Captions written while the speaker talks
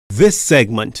This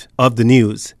segment of the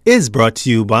news is brought to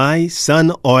you by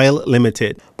Sun Oil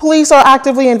Limited. Police are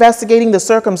actively investigating the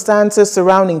circumstances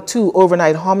surrounding 2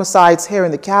 overnight homicides here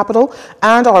in the capital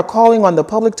and are calling on the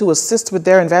public to assist with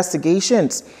their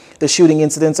investigations. The shooting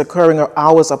incidents occurring are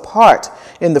hours apart.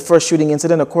 In the first shooting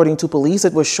incident, according to police,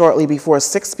 it was shortly before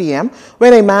 6 p.m.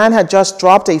 when a man had just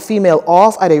dropped a female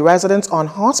off at a residence on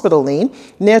Hospital Lane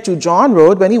near to John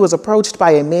Road when he was approached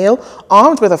by a male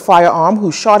armed with a firearm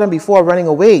who shot him before running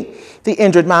away. The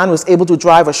injured man was able to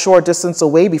drive a short distance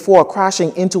away before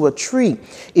crashing into a tree.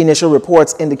 Initial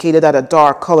reports indicated that a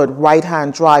dark-colored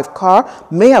right-hand drive car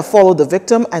may have followed the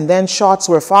victim and then shots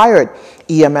were fired.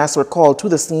 EMS were called to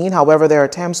the scene. However, their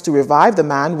attempts to revive the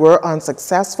man were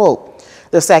unsuccessful.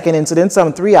 The second incident,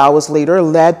 some 3 hours later,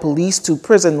 led police to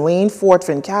Prison Lane, Fort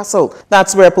Fincastle.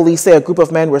 That's where police say a group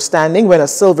of men were standing when a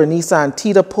silver Nissan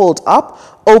Tita pulled up,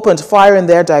 opened fire in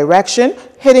their direction,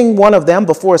 hitting one of them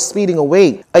before speeding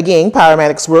away. Again,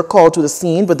 paramedics were called to the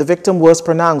scene, but the victim was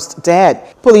pronounced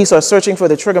dead. Police are searching for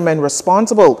the triggermen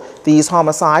responsible. These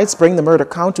homicides bring the murder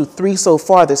count to 3 so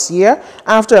far this year,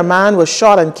 after a man was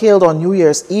shot and killed on New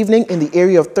Year's evening in the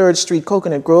area of 3rd Street,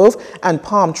 Coconut Grove and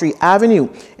Palm Tree Avenue.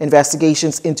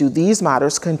 Investigations into these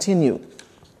matters continue.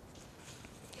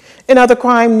 In other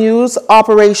crime news,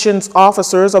 operations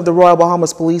officers of the Royal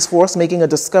Bahamas Police Force making a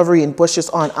discovery in bushes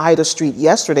on Ida Street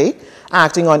yesterday.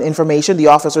 Acting on information, the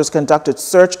officers conducted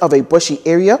search of a bushy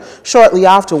area shortly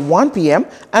after 1 p.m.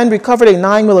 and recovered a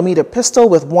 9mm pistol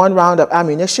with 1 round of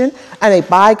ammunition and a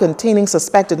bag containing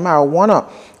suspected marijuana.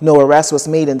 No arrest was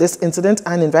made in this incident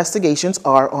and investigations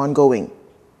are ongoing.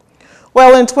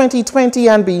 Well, in 2020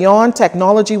 and beyond,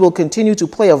 technology will continue to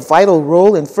play a vital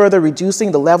role in further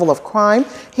reducing the level of crime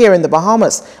here in the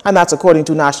Bahamas. And that's according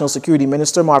to National Security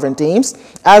Minister Marvin Dames,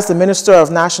 as the Minister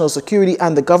of National Security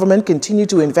and the government continue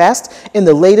to invest in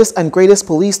the latest and greatest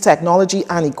police technology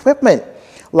and equipment.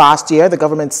 Last year, the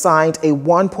government signed a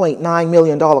 $1.9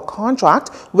 million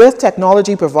contract with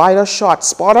technology provider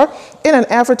ShotSpotter in an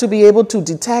effort to be able to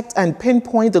detect and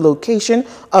pinpoint the location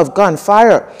of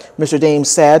gunfire. Mr. Dames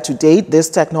said to date, this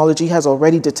technology has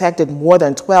already detected more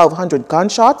than 1,200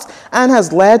 gunshots and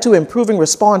has led to improving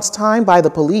response time by the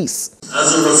police.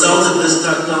 As a result of this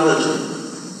technology,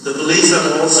 the police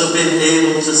have also been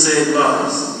able to save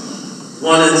lives.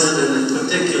 One incident in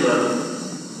particular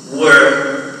where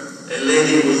a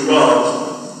lady was robbed,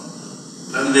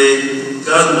 and the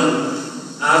gunman,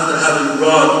 after having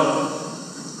robbed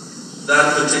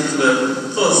that particular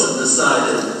person,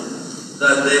 decided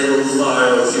that they will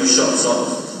fire a few shots off.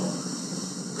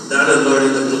 That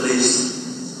alerted the police,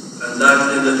 and that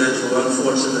individual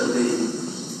unfortunately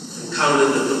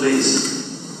encountered the police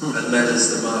and met his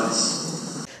demise.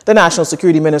 The National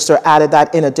Security Minister added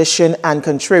that in addition and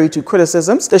contrary to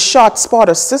criticisms, the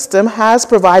ShotSpotter system has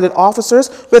provided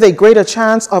officers with a greater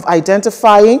chance of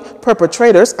identifying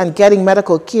perpetrators and getting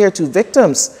medical care to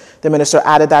victims. The minister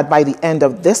added that by the end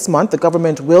of this month, the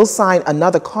government will sign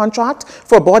another contract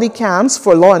for body cams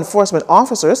for law enforcement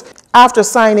officers after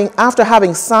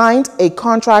having signed a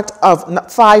contract of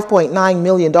 $5.9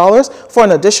 million for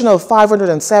an additional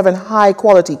 507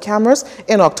 high-quality cameras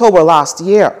in October last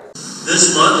year.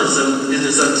 This month, it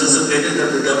is anticipated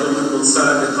that the government will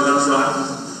sign the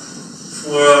contract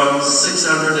for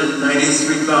 $693,000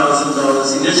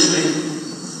 initially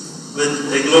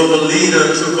with a global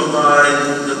leader to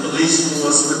provide the police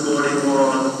force reporting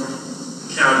on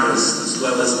cameras as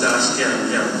well as dash cam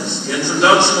cameras. The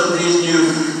introduction of these new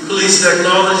police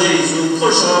technologies will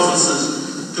push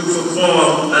officers to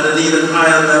perform at an even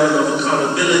higher level of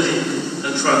accountability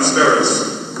and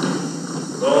transparency.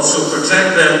 Also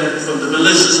protect them from the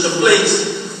malicious complaints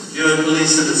during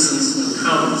police citizens'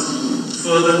 encounters.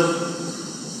 Further,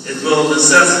 it will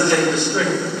necessitate the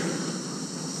strengthening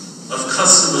of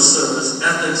customer service,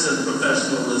 ethics, and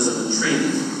professionalism and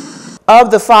training. Of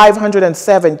the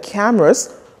 507 cameras,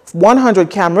 100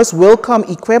 cameras will come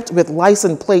equipped with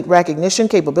license plate recognition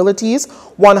capabilities,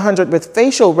 100 with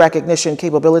facial recognition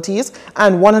capabilities,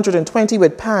 and 120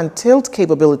 with pan tilt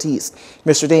capabilities.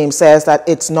 Mr. Dames says that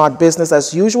it's not business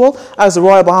as usual as the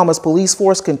Royal Bahamas Police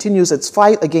Force continues its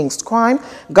fight against crime,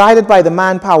 guided by the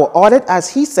manpower audit, as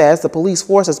he says the police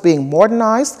force is being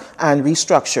modernized and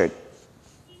restructured.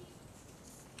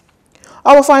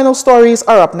 Our final stories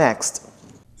are up next.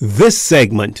 This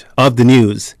segment of the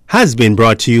news has been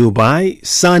brought to you by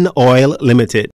Sun Oil Limited.